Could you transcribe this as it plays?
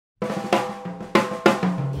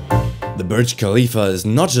The Burj Khalifa is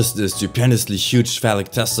not just a stupendously huge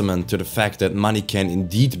phallic testament to the fact that money can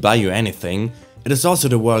indeed buy you anything, it is also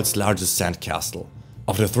the world's largest sandcastle.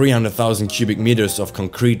 Of the 300,000 cubic meters of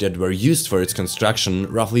concrete that were used for its construction,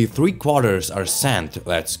 roughly 3/4 are sand.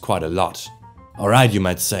 That's quite a lot. Alright, you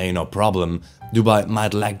might say, no problem. Dubai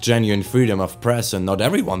might lack genuine freedom of press and not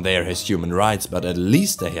everyone there has human rights, but at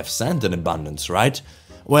least they have sand in abundance, right?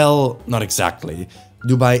 Well, not exactly.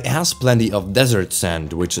 Dubai has plenty of desert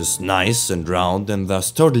sand, which is nice and round and thus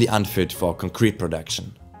totally unfit for concrete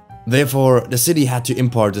production. Therefore, the city had to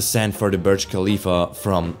import the sand for the Burj Khalifa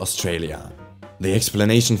from Australia. The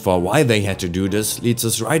explanation for why they had to do this leads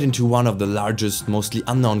us right into one of the largest, mostly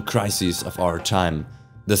unknown crises of our time,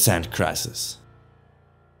 the sand crisis.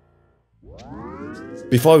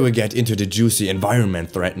 Before we get into the juicy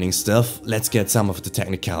environment-threatening stuff, let's get some of the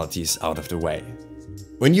technicalities out of the way.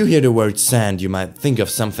 When you hear the word sand, you might think of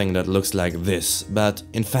something that looks like this, but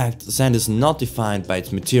in fact, sand is not defined by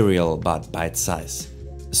its material, but by its size.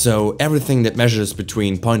 So everything that measures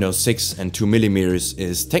between 0.06 and 2 millimeters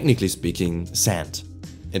is, technically speaking, sand.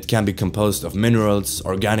 It can be composed of minerals,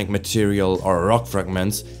 organic material or rock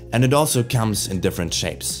fragments, and it also comes in different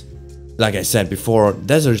shapes. Like I said before,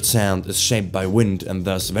 desert sand is shaped by wind and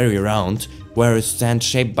thus very round, whereas sand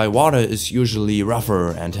shaped by water is usually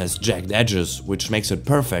rougher and has jagged edges, which makes it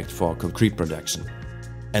perfect for concrete production.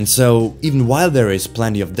 And so, even while there is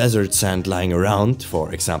plenty of desert sand lying around,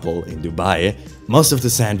 for example in Dubai, most of the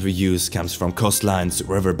sand we use comes from coastlines,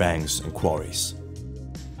 riverbanks and quarries.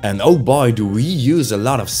 And oh boy, do we use a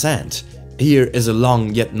lot of sand! Here is a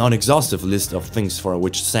long yet non-exhaustive list of things for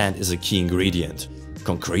which sand is a key ingredient.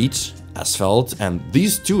 Concrete, asphalt, and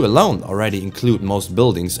these two alone already include most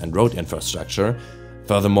buildings and road infrastructure.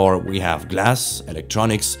 Furthermore, we have glass,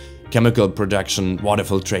 electronics, chemical production, water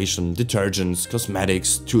filtration, detergents,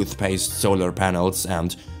 cosmetics, toothpaste, solar panels,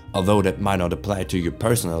 and, although that might not apply to you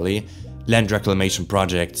personally, land reclamation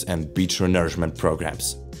projects and beach renourishment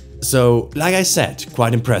programs. So, like I said,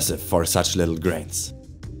 quite impressive for such little grains.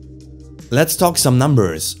 Let's talk some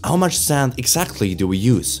numbers. How much sand exactly do we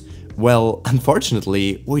use? Well,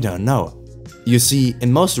 unfortunately, we don't know. You see,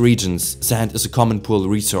 in most regions, sand is a common pool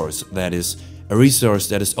resource, that is, a resource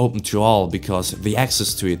that is open to all because the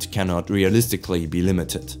access to it cannot realistically be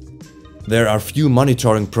limited. There are few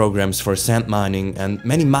monitoring programs for sand mining, and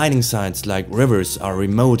many mining sites like rivers are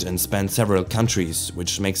remote and span several countries,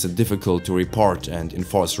 which makes it difficult to report and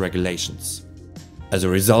enforce regulations. As a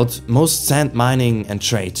result, most sand mining and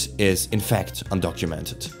trade is in fact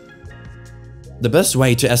undocumented. The best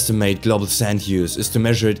way to estimate global sand use is to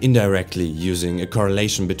measure it indirectly using a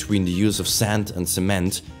correlation between the use of sand and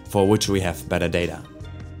cement, for which we have better data.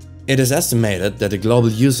 It is estimated that the global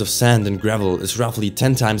use of sand and gravel is roughly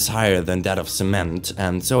 10 times higher than that of cement,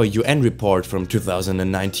 and so a UN report from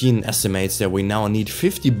 2019 estimates that we now need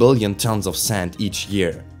 50 billion tons of sand each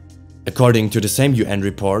year. According to the same UN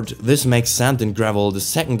report, this makes sand and gravel the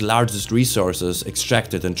second largest resources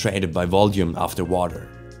extracted and traded by volume after water.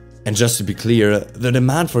 And just to be clear, the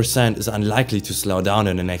demand for sand is unlikely to slow down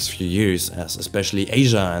in the next few years, as especially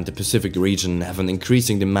Asia and the Pacific region have an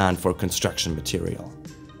increasing demand for construction material.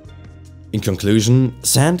 In conclusion,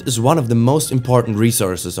 sand is one of the most important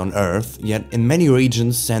resources on Earth, yet in many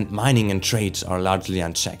regions sand mining and trade are largely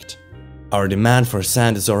unchecked. Our demand for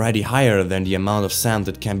sand is already higher than the amount of sand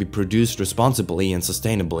that can be produced responsibly and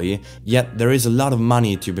sustainably, yet there is a lot of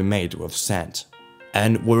money to be made with sand.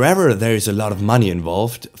 And wherever there is a lot of money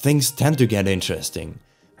involved, things tend to get interesting.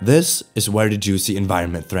 This is where the juicy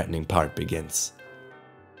environment-threatening part begins.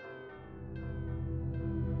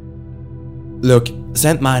 Look,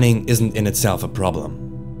 sand mining isn't in itself a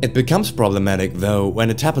problem. It becomes problematic though when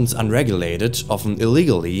it happens unregulated, often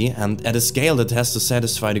illegally, and at a scale that has to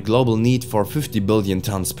satisfy the global need for 50 billion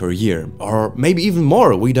tons per year. Or maybe even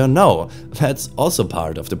more, we don't know. That's also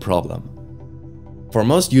part of the problem. For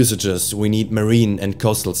most usages, we need marine and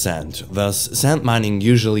coastal sand, thus sand mining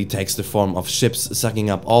usually takes the form of ships sucking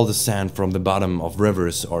up all the sand from the bottom of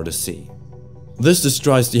rivers or the sea. This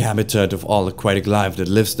destroys the habitat of all aquatic life that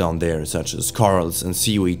lives down there, such as corals and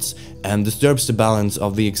seaweeds, and disturbs the balance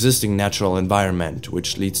of the existing natural environment,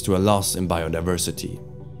 which leads to a loss in biodiversity.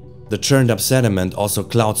 The churned up sediment also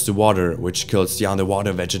clouds the water, which kills the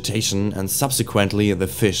underwater vegetation and subsequently the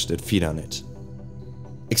fish that feed on it.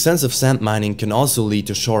 Extensive sand mining can also lead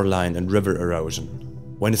to shoreline and river erosion.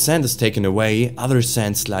 When the sand is taken away, other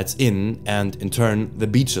sand slides in and, in turn, the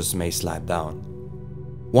beaches may slide down.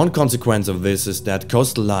 One consequence of this is that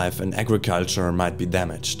coastal life and agriculture might be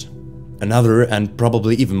damaged. Another, and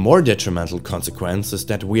probably even more detrimental consequence, is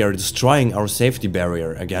that we are destroying our safety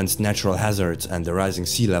barrier against natural hazards and the rising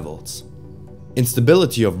sea levels.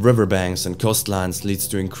 Instability of riverbanks and coastlines leads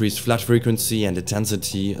to increased flood frequency and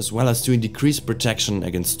intensity, as well as to decreased protection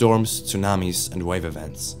against storms, tsunamis, and wave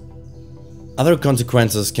events. Other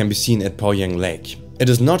consequences can be seen at Poyang Lake. It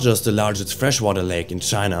is not just the largest freshwater lake in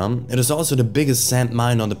China, it is also the biggest sand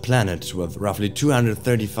mine on the planet, with roughly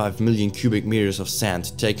 235 million cubic meters of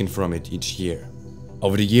sand taken from it each year.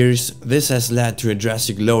 Over the years, this has led to a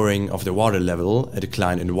drastic lowering of the water level, a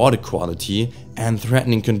decline in water quality, and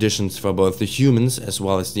threatening conditions for both the humans as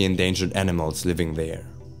well as the endangered animals living there.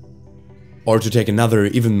 Or to take another,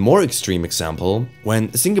 even more extreme example,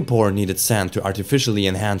 when Singapore needed sand to artificially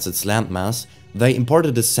enhance its landmass, they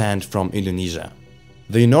imported the sand from Indonesia.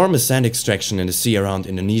 The enormous sand extraction in the sea around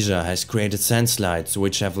Indonesia has created sandslides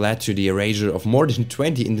which have led to the erasure of more than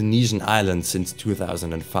 20 Indonesian islands since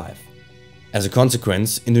 2005. As a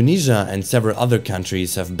consequence, Indonesia and several other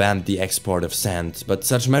countries have banned the export of sand, but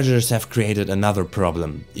such measures have created another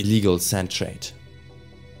problem: illegal sand trade.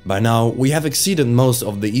 By now, we have exceeded most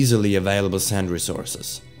of the easily available sand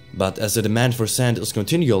resources. But as the demand for sand is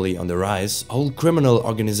continually on the rise, whole criminal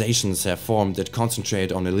organizations have formed that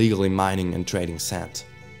concentrate on illegally mining and trading sand.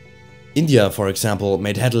 India, for example,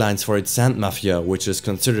 made headlines for its sand mafia, which is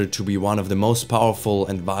considered to be one of the most powerful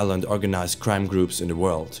and violent organized crime groups in the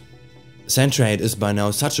world. Sand trade is by now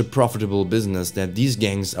such a profitable business that these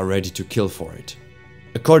gangs are ready to kill for it.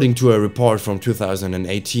 According to a report from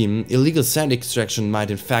 2018, illegal sand extraction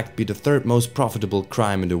might in fact be the third most profitable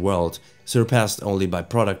crime in the world, surpassed only by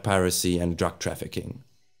product piracy and drug trafficking.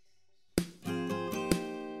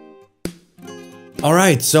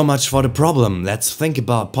 Alright, so much for the problem. Let's think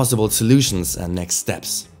about possible solutions and next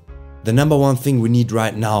steps. The number one thing we need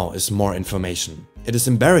right now is more information. It is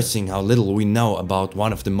embarrassing how little we know about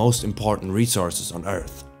one of the most important resources on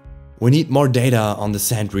Earth. We need more data on the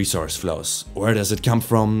sand resource flows. Where does it come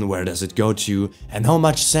from, where does it go to, and how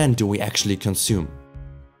much sand do we actually consume?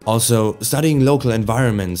 Also, studying local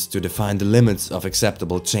environments to define the limits of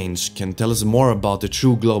acceptable change can tell us more about the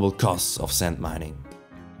true global costs of sand mining.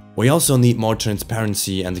 We also need more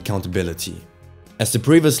transparency and accountability. As the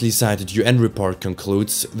previously cited UN report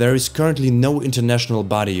concludes, there is currently no international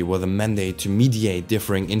body with a mandate to mediate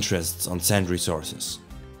differing interests on sand resources.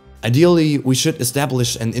 Ideally, we should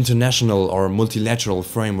establish an international or multilateral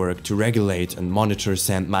framework to regulate and monitor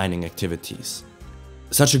sand mining activities.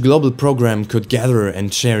 Such a global program could gather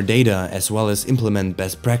and share data as well as implement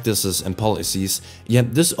best practices and policies,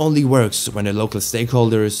 yet this only works when the local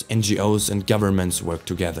stakeholders, NGOs and governments work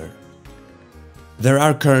together. There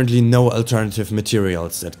are currently no alternative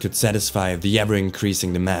materials that could satisfy the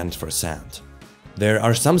ever-increasing demand for sand. There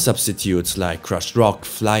are some substitutes like crushed rock,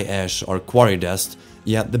 fly ash or quarry dust,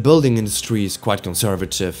 yet the building industry is quite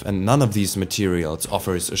conservative and none of these materials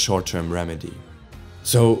offers a short-term remedy.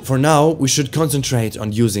 So for now, we should concentrate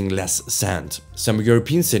on using less sand. Some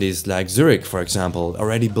European cities like Zurich, for example,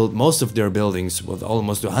 already built most of their buildings with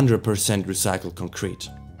almost 100% recycled concrete.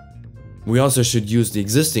 We also should use the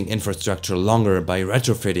existing infrastructure longer by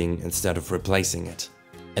retrofitting instead of replacing it.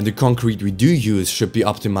 And the concrete we do use should be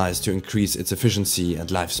optimized to increase its efficiency and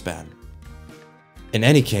lifespan. In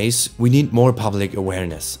any case, we need more public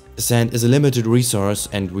awareness. Sand is a limited resource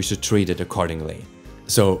and we should treat it accordingly.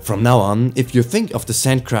 So from now on, if you think of the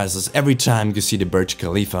sand crisis every time you see the Burj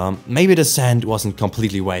Khalifa, maybe the sand wasn't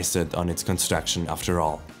completely wasted on its construction after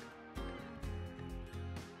all.